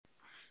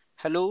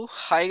Hello,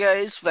 hi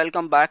guys,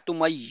 welcome back to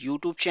my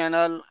YouTube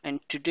channel,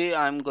 and today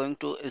I'm going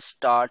to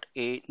start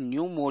a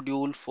new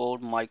module for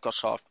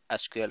Microsoft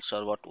SQL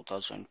Server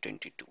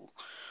 2022.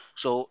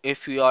 So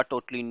if you are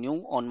totally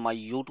new on my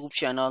YouTube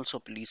channel, so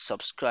please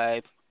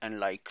subscribe and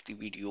like the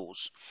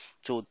videos.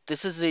 So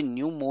this is a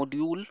new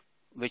module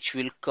which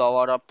will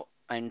cover up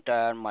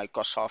entire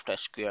Microsoft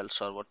SQL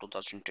Server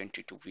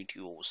 2022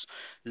 videos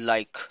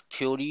like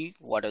theory,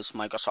 what is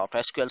Microsoft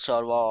SQL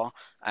Server,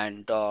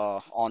 and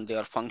on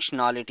their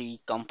functionality,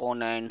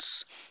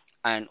 components,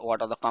 and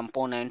what are the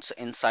components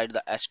inside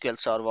the SQL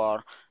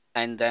Server,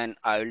 and then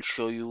I will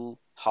show you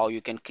how you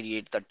can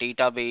create the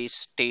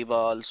database,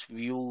 tables,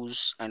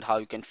 views, and how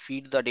you can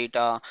feed the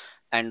data,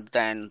 and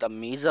then the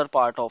major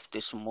part of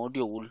this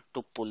module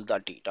to pull the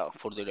data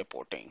for the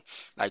reporting,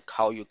 like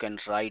how you can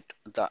write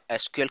the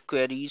SQL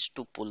queries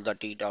to pull the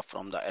data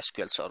from the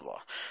SQL Server.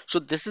 So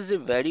this is a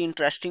very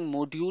interesting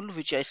module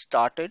which I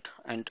started,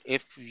 and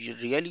if you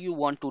really you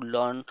want to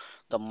learn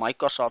the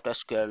Microsoft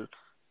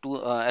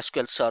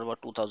SQL Server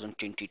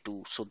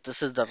 2022, so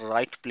this is the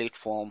right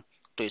platform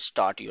to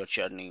start your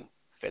journey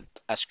with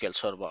SQL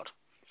Server.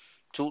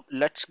 So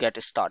let's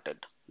get started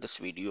this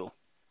video.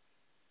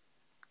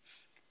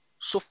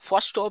 So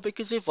first topic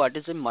is what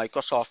is a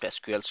Microsoft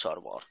SQL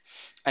Server.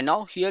 And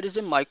now here is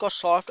a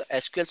Microsoft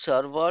SQL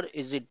Server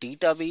is a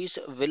database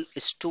will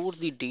store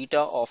the data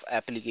of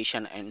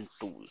application and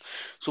tool.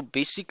 So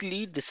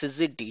basically this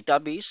is a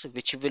database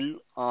which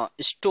will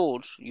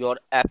store your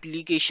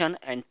application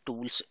and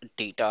tools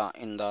data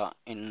in the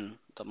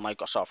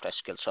Microsoft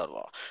SQL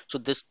Server. So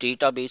this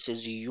database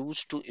is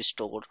used to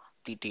store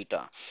the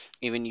data.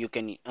 Even you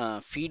can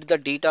feed the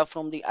data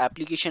from the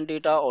application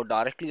data, or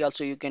directly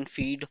also you can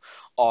feed,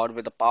 or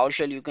with the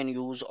PowerShell you can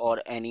use,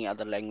 or any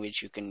other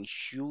language you can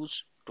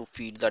use to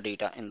feed the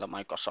data in the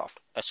Microsoft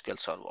SQL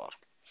Server.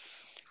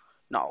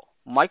 Now,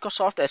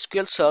 Microsoft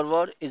SQL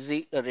Server is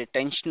a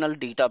retentional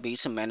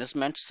database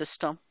management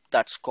system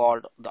that's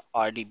called the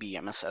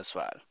RDBMS as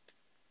well.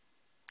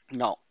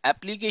 Now,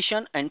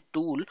 application and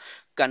tool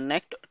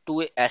connect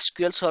to a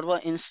SQL Server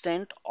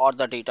instance or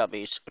the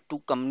database to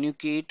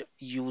communicate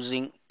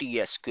using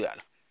TSQL.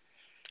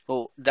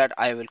 So that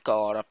I will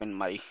cover up in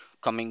my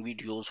coming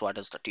videos. What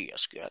is the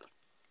TSQL?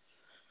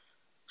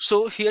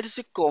 So here is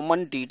a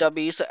common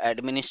database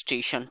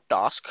administration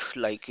task.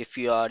 Like if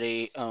you are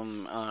a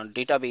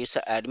database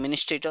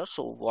administrator,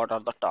 so what are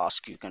the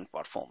tasks you can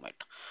perform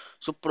it?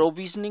 So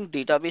provisioning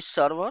database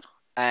server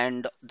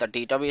and the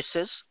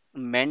databases,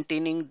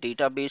 maintaining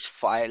database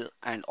file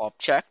and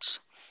objects,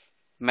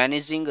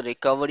 managing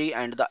recovery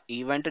and the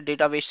event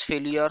database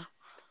failure,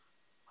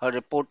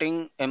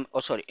 importing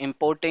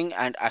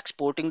and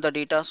exporting the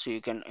data. So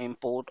you can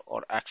import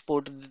or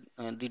export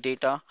the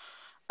data,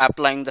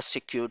 applying the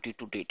security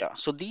to data.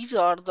 So these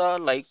are the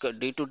like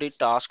day-to-day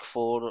task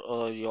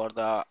for your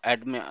the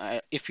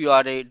admin if you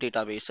are a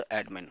database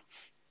admin.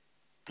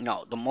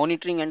 Now the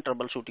monitoring and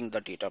troubleshooting the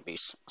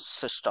database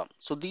system.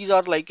 So these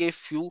are like a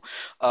few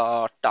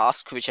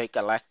tasks which I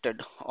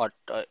collected, or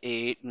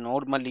a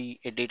normally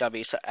a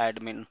database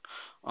admin,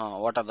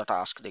 what are the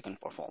tasks they can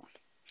perform.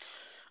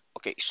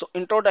 Okay, so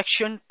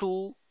introduction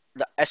to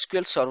the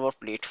SQL Server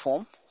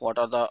platform. What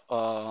are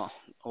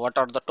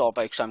the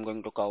topics I'm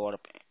going to cover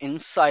up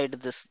inside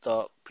this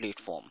the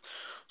platform?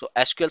 So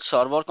SQL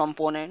Server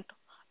component,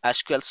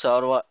 SQL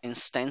Server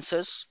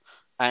instances,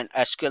 and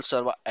SQL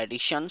Server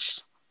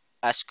additions,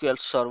 SQL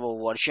Server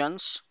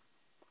versions.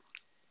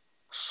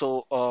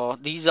 So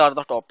these are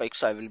the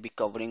topics I will be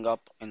covering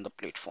up in the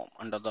platform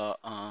under the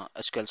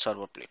SQL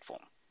Server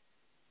platform.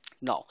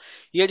 Now,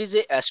 here is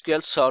a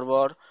SQL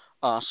Server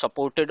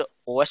supported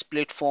OS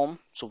platform,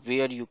 so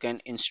where you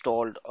can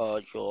install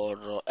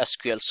your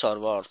SQL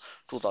Server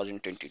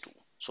 2022.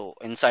 So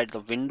inside the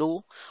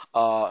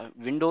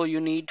window you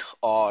need,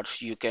 or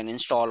you can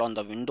install on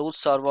the Windows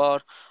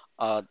Server.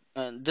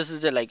 And this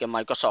is like a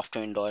Microsoft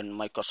window and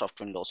Microsoft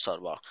Windows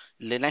Server,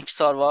 Linux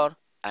Server,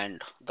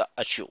 and the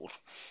Azure.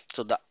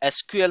 So the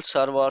SQL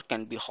Server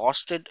can be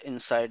hosted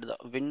inside the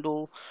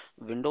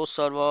Windows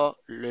Server,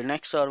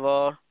 Linux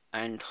Server,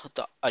 and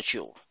the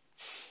Azure.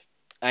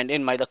 And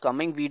in my the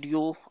coming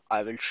video,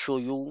 I will show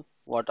you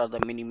what are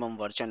the minimum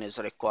version is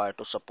required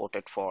to support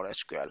it for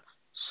SQL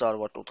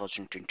Server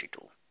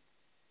 2022.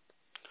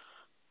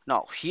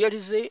 Now, here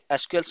is a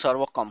SQL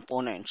Server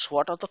components.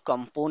 What are the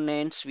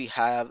components we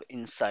have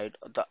inside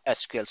the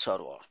SQL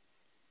Server?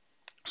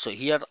 So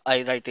here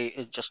I write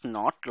a just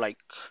not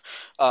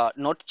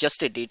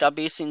just a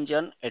database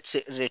engine, it's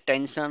a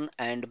retention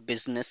and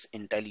business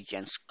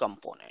intelligence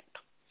component.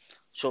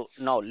 So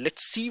now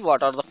let's see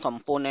what are the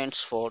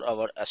components for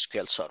our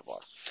SQL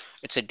Server.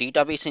 It's a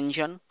database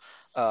engine,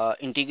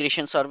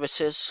 integration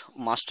services,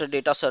 master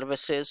data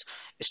services,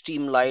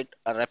 Streamlit,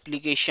 a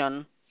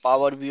replication,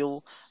 Power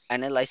View,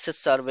 analysis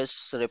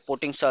service,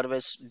 reporting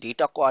service,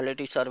 data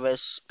quality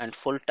service, and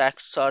full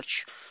text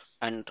search,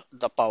 and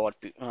the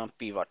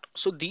Pivot.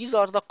 So these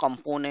are the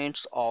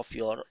components of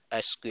your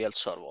SQL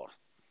Server.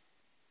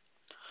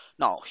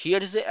 Now, here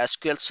is the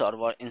SQL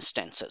Server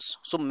instances.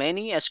 So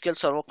many SQL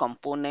Server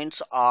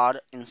components are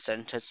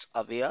instances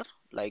aware,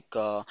 like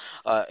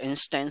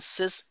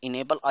instances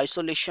enable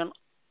isolation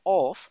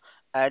of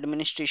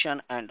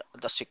administration and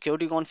the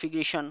security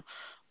configuration,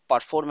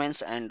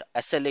 performance and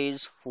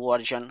SLAs,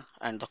 version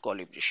and the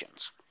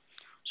collaborations.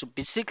 So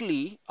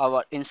basically,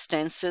 our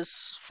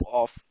instances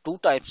of two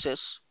types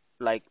is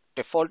like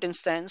default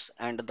instance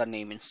and the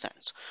name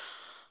instance.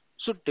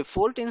 So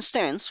default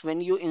instance,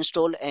 when you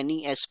install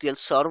any SQL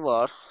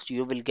server,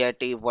 you will get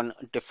a one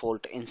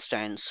default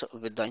instance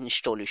with the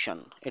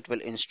installation. It will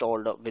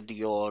install with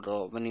your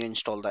when you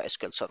install the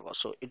SQL server.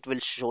 So it will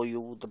show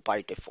you the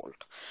by default.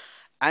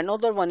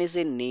 Another one is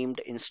a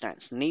named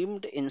instance.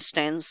 Named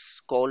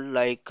instance called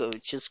like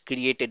which is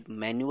created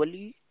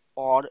manually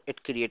or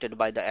it created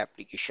by the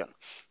application.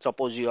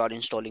 Suppose you are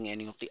installing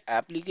any of the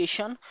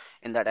application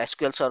in that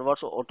SQL server,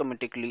 so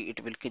automatically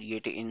it will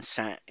create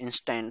an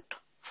instant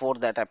for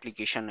that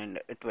application and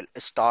it will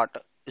start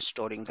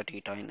storing the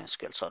data in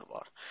SQL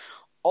server.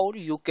 Or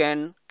you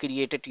can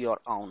create it your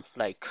own,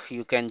 like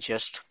you can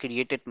just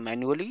create it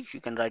manually. You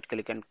can right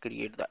click and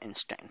create the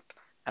instant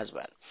as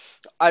well.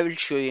 I will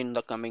show you in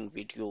the coming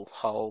video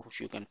how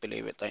you can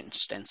play with the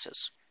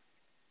instances.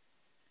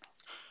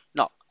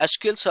 Now,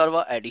 SQL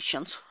Server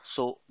editions.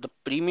 So the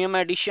premium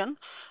edition,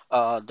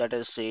 that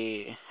is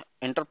a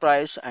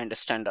enterprise and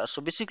standard.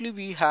 So basically,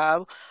 we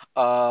have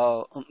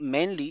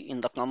mainly in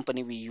the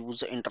company we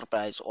use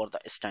enterprise or the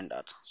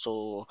standard.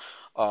 So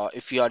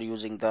if you are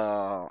using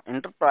the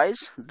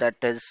enterprise, that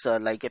is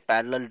like a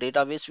parallel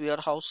database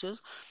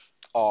warehouses,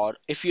 or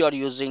if you are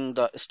using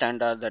the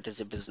standard, that is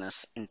a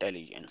business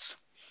intelligence.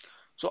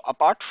 So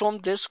apart from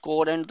this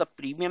core and the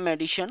premium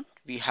edition,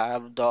 we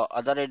have the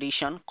other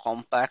edition,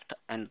 compact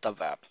and the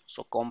web.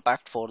 So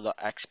compact for the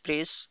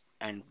express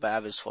and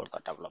web is for the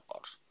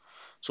developers.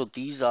 So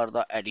these are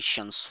the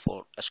additions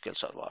for SQL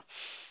Server.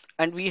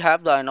 And we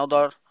have the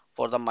another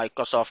for the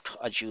Microsoft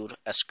Azure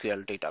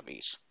SQL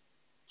database.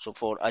 So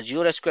for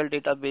Azure SQL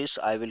database,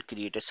 I will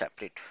create a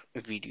separate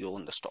video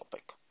on this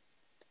topic.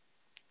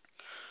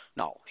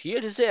 Now,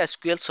 here is a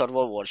SQL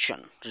Server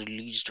version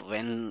released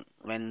when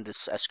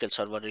this SQL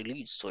Server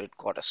released. So it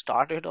got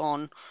started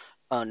on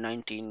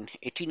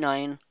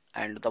 1989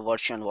 and the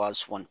version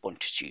was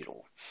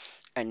 1.0.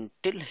 And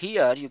till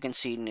here you can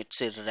see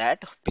it's a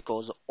red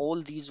because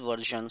all these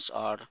versions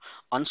are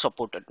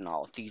unsupported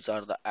now. These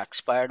are the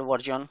expired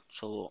version,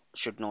 so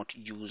should not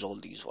use all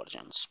these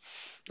versions.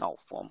 Now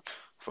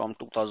from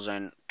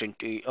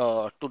 2020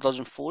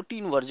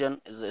 2014 version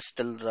is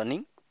still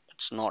running.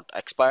 It's not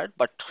expired,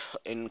 but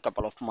in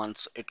couple of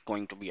months it's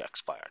going to be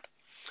expired.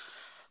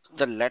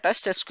 The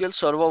latest SQL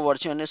Server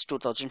version is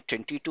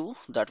 2022,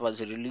 that was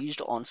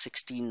released on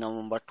 16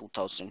 November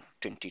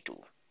 2022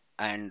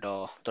 and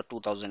the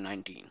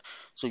 2019.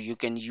 So you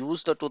can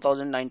use the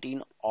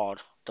 2019 or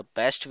the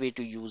best way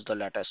to use the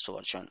latest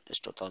version is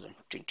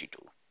 2022.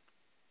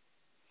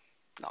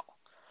 Now,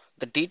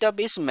 the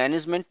database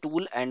management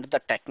tool and the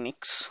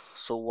techniques.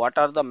 So what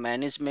are the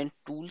management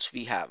tools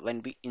we have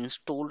when we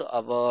installed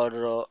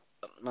our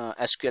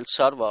SQL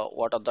Server?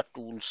 What are the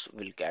tools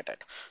we'll get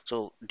it?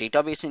 So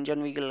database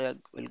engine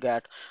will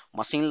get,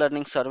 machine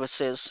learning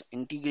services,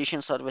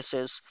 integration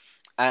services,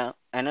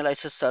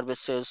 analysis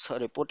services,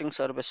 reporting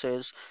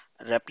services,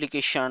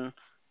 replication,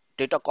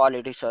 data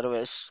quality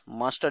service,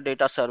 master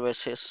data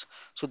services.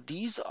 So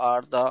these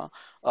are the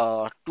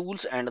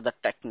tools and the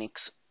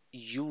techniques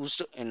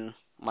used in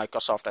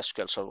Microsoft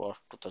SQL Server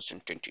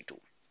 2022.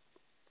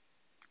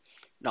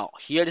 Now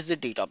here is the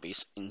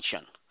database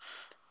engine.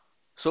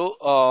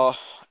 So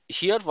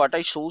here what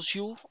I shows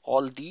you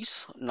all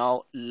these.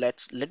 Now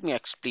let me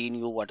explain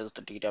you what is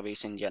the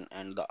database engine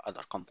and the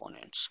other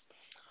components.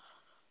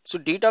 So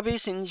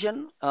database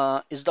engine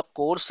is the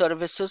core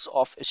services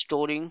of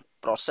storing,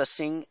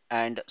 processing,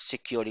 and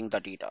securing the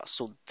data.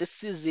 So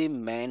this is a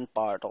main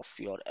part of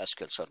your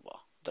SQL Server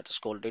that is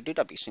called a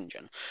database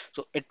engine.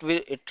 So it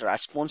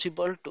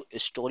responsible to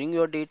storing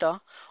your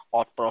data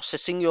or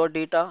processing your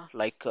data,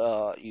 like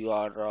you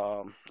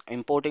are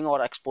importing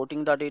or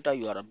exporting the data,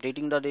 you are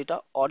updating the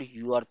data, or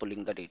you are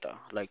pulling the data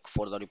like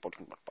for the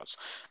reporting purpose,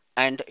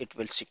 and it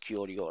will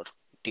secure your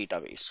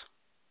database.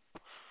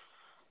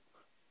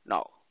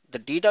 Now, the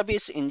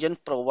database engine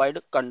provide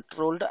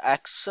controlled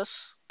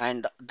access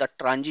and the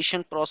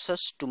transition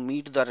process to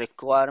meet the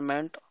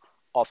requirement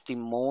of the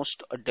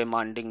most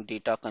demanding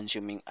data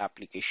consuming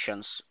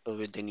applications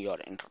within your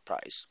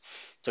enterprise.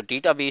 So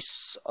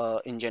database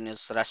engine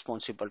is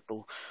responsible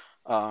to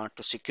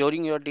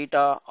securing your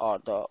data or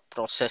the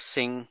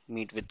processing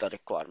meet with the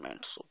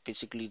requirement. So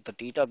basically the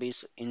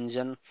database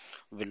engine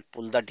will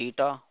pull the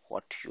data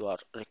what you are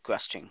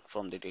requesting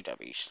from the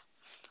database.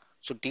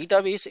 So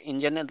database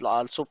engine will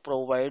also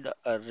provide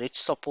a rich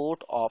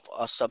support of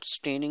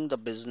sustaining the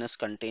business,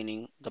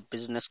 containing the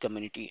business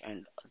community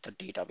and the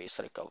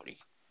database recovery.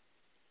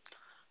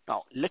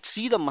 Now let's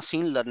see the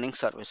machine learning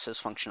services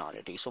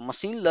functionality. So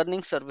machine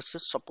learning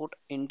services support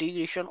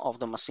integration of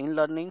the machine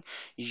learning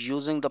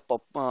using the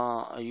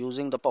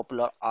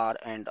popular R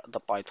and the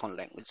Python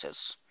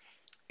languages.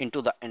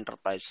 into the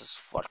enterprise's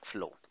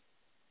workflow.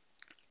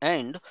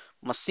 And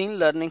machine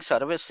learning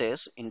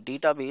services in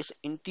database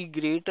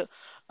integrates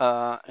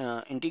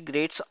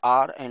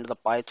R and the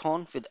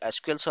Python with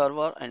SQL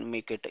Server and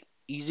make it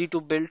easy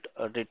to build,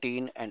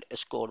 retain, and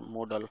store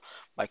model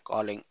by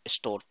calling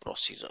store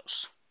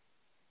procedures.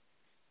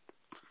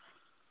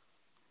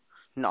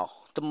 Now,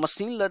 the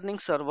machine learning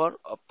server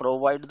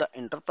provide the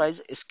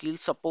enterprise skill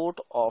support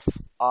of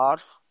R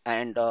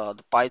and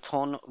the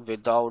Python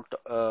without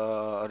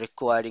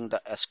requiring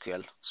the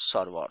SQL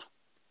server.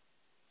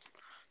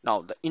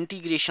 Now, the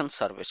integration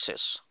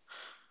services.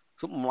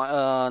 So,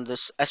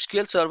 this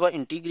SQL Server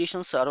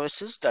integration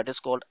services, that is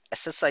called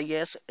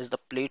SSIS, is the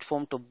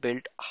platform to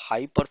build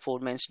high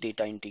performance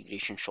data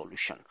integration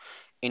solution,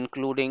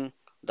 including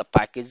the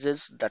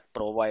packages that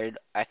provide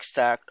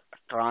extract,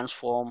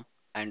 transform,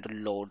 and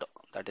load,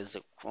 that is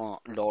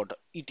load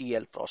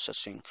ETL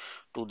processing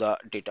to the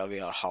data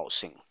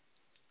warehousing.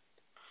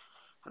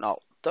 Now,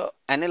 the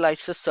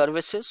analysis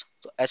services,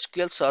 so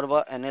SQL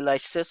Server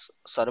analysis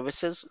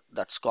services,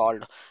 that's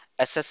called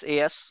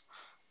SSAS,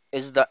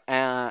 is the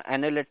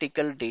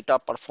analytical data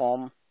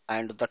perform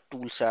and the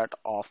toolset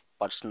of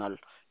personal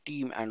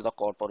team and the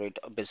corporate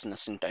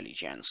business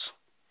intelligence.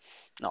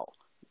 Now,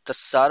 the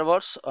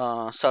servers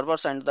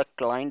and the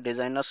client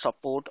designer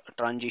support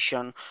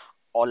transition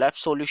OLAP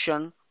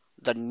solution,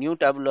 the new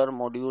tabular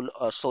module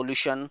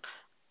solution,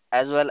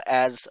 as well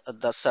as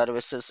the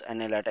services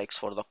analytics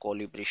for the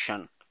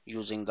collaboration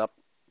using the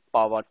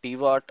Power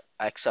Pivot,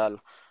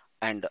 Excel,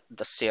 and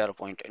the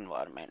SharePoint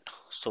environment.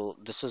 So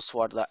this is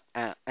what the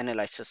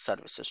analysis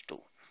services do.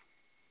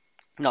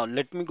 Now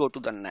let me go to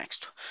the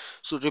next.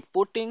 So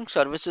reporting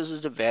services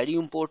is very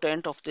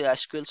important of the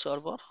SQL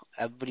Server.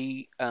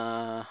 Every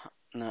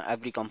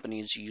company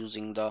is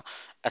using the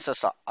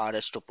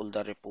SSRS to pull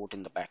the report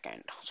in the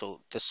backend. So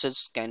this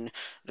is can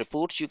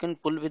reports you can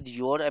pull with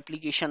your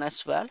application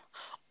as well,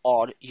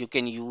 or you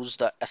can use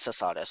the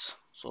SSRS.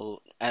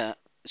 So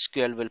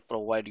SQL will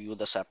provide you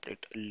the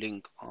separate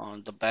link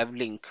on the web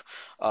link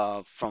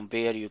from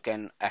where you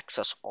can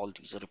access all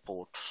these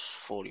reports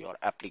for your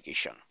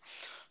application.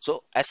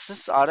 So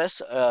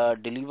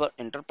SSRS deliver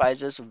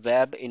enterprises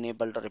web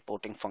enabled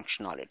reporting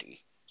functionality.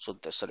 So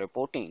this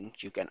reporting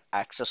you can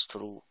access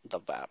through the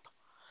web.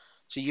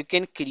 So you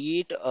can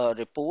create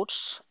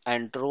reports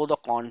and draw the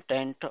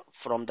content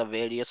from the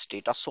various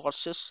data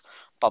sources,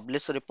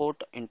 publish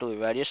report into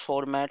various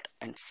format,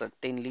 and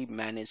certainly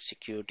manage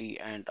security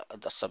and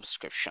the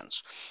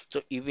subscriptions.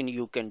 So even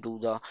you can do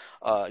the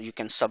you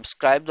can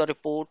subscribe the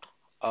report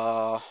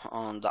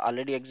on the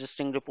already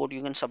existing report.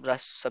 You can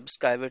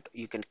subscribe it.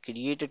 You can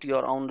create it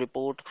your own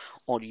report,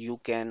 or you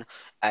can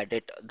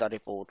edit the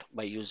report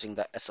by using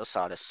the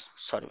SSRS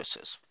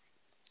services.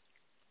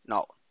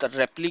 Now the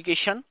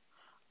replication.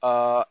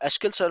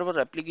 SQL Server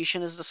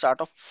replication is the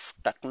set of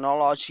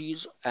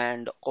technologies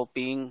and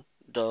copying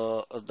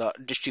the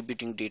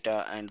distributing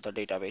data and the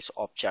database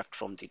object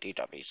from the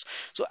database.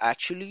 So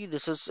actually,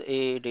 this is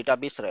a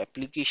database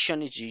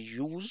replication is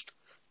used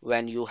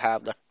when you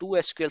have the two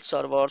SQL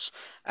servers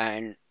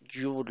and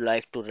you would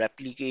like to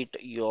replicate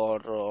your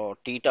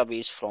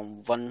database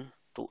from one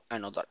to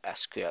another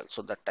SQL.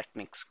 So the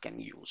techniques can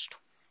used.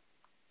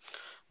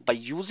 By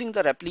using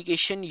the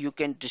replication, you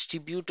can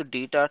distribute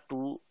data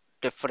to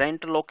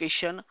different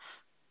location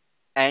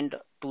and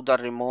to the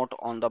remote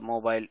on the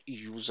mobile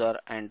user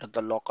and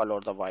the local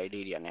or the wide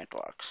area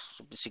networks.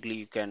 So basically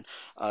you can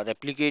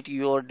replicate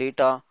your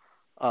data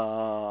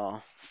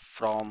from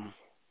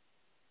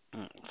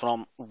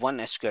one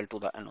SQL to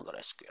the another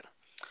SQL.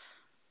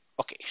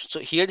 Okay,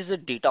 so here is the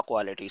data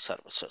quality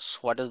services.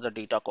 What is the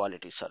data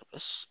quality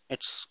service?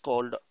 It's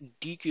called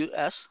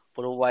DQS.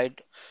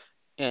 Provide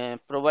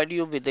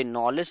you with a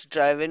knowledge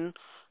driven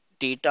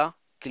data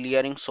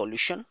clearing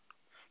solution.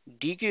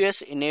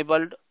 DQS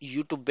enabled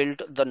you to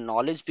build the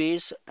knowledge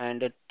base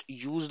and it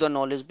use the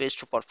knowledge base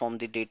to perform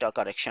the data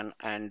correction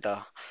and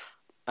the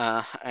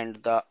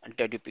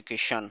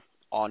deduplication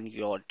on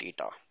your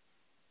data.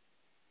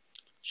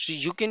 So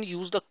you can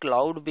use the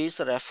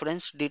cloud-based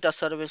reference data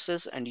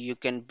services and you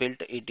can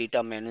build a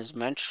data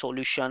management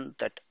solution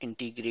that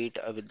integrate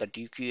with the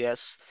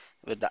DQS,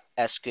 with the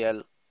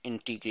SQL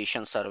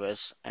integration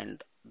service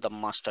and the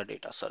master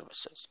data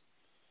services.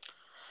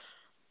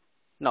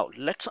 Now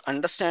let's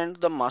understand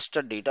the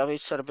master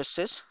database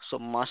services. So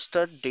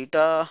master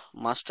data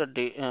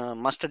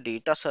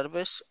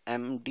service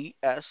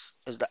MDS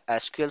is the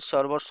SQL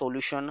Server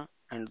solution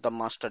and the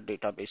master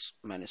database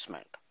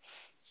management.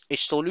 A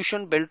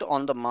solution built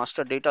on the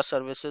master data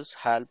services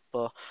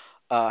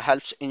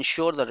helps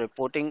ensure the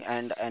reporting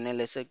and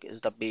analysis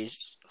is the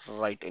base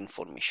right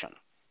information.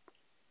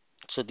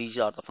 So these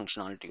are the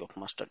functionality of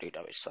master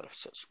database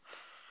services.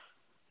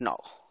 Now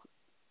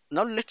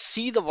Now let's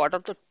see the what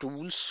are the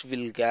tools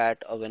we'll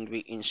get when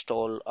we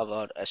install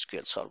our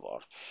SQL Server.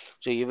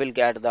 So you will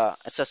get the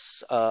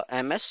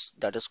SSMS,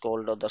 that is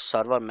called the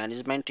Server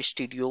Management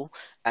Studio,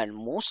 and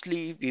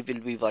mostly we will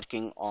be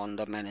working on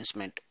the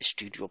Management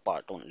Studio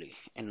part only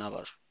in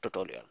our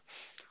tutorial.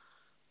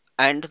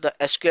 and the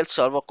SQL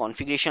Server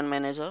Configuration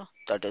Manager,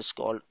 that is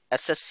called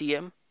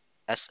SSCM,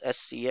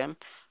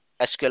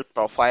 SQL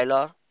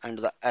Profiler, and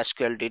the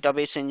SQL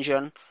Database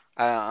Engine,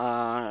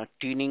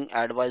 Training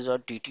Advisor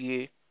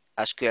 (TTA),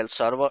 SQL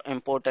Server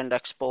Import and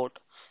Export,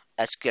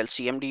 SQL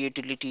CMD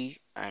utility,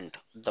 and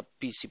the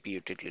PCP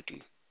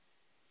utility.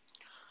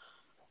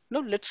 Now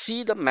let's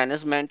see the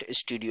management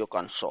studio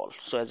console.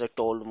 So as I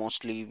told,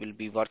 mostly we'll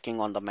be working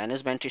on the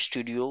management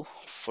studio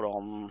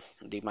from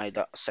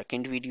the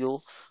second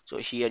video. So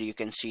here you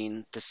can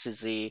see this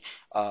is a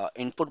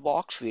input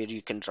box where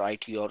you can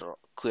write your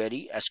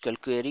query, SQL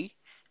query,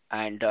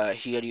 and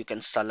here you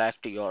can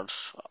select your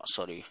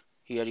sorry.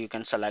 Here you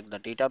can select the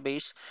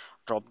database,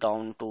 drop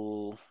down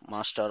to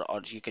master,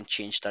 or you can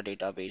change the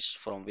database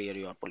from where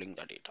you are pulling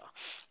the data.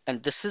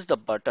 And this is the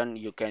button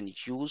you can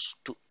use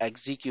to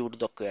execute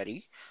the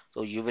query,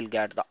 so you will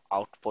get the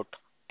output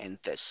in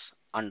this.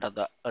 Under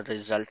the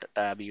result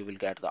tab, you will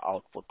get the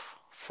output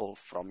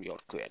from your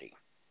query.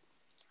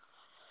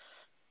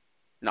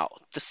 Now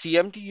the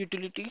CMD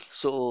utility.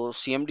 So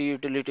CMD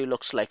utility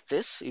looks like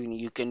this.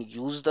 You can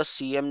use the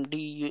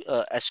CMD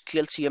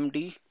SQL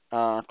CMD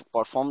to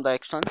perform the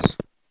actions,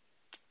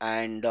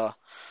 and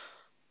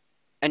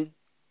and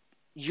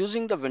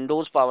using the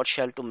Windows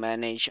PowerShell to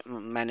manage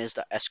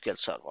the SQL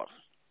Server.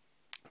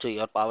 So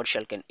your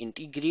PowerShell can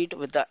integrate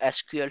with the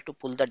SQL to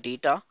pull the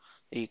data.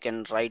 You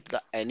can write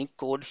the any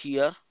code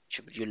here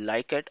should you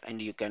like it,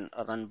 and you can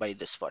run by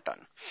this button.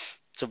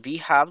 So we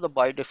have the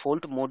by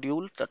default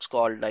module that's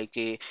called like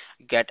a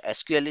get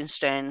SQL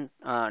instance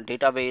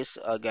database,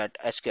 get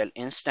SQL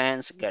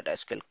instance, get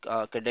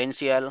SQL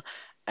credential.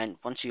 And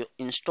once you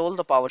install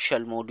the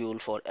PowerShell module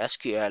for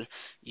SQL,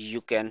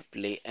 you can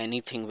play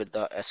anything with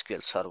the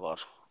SQL server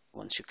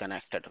once you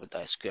connect it with the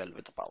SQL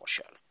with the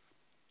PowerShell.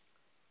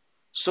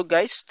 So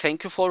guys,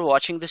 thank you for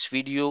watching this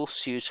video.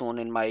 See you soon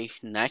in my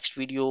next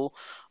video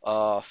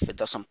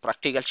with some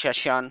practical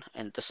session.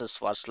 And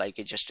was like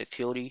just a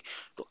theory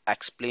to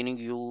explaining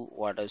you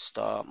what is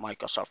the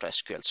Microsoft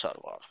SQL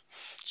Server.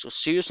 So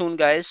see you soon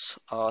guys.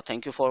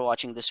 Thank you for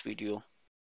watching this video.